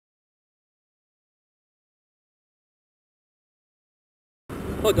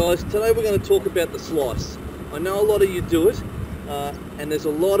Hi guys, today we're going to talk about the slice. I know a lot of you do it, and there's a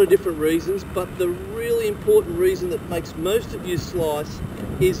lot of different reasons, but the really important reason that makes most of you slice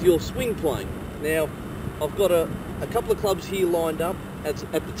is your swing plane. Now, I've got a couple of clubs here lined up at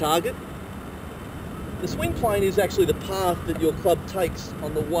the target. The swing plane is actually the path that your club takes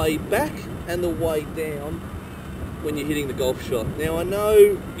on the way back and the way down when you're hitting the golf shot. Now, I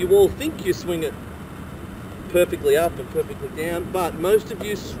know you all think you swing it perfectly up and perfectly down, but most of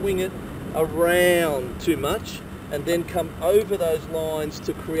you swing it around too much and then come over those lines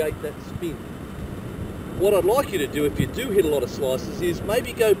to create that spin. What I'd like you to do if you do hit a lot of slices is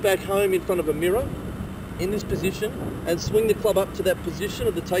maybe go back home in front of a mirror in this position and swing the club up to that position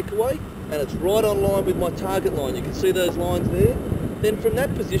of the takeaway, and it's right on line with my target line. You can see those lines there. Then from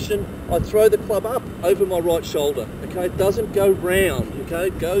that position I throw the club up over my right shoulder. Okay, it doesn't go round, okay,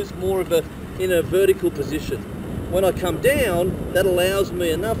 it goes more of in a vertical position. When I come down, that allows me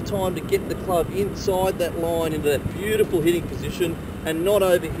enough time to get the club inside that line into that beautiful hitting position and not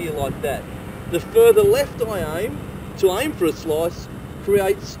over here like that. The further left I aim for a slice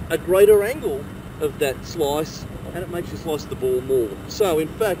creates a greater angle of that slice, and it makes you slice the ball more. So in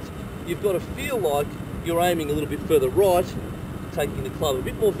fact, you've got to feel like you're aiming a little bit further right, taking the club a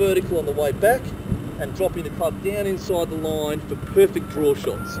bit more vertical on the way back and dropping the club down inside the line for perfect draw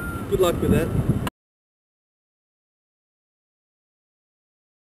shots. Good luck with that.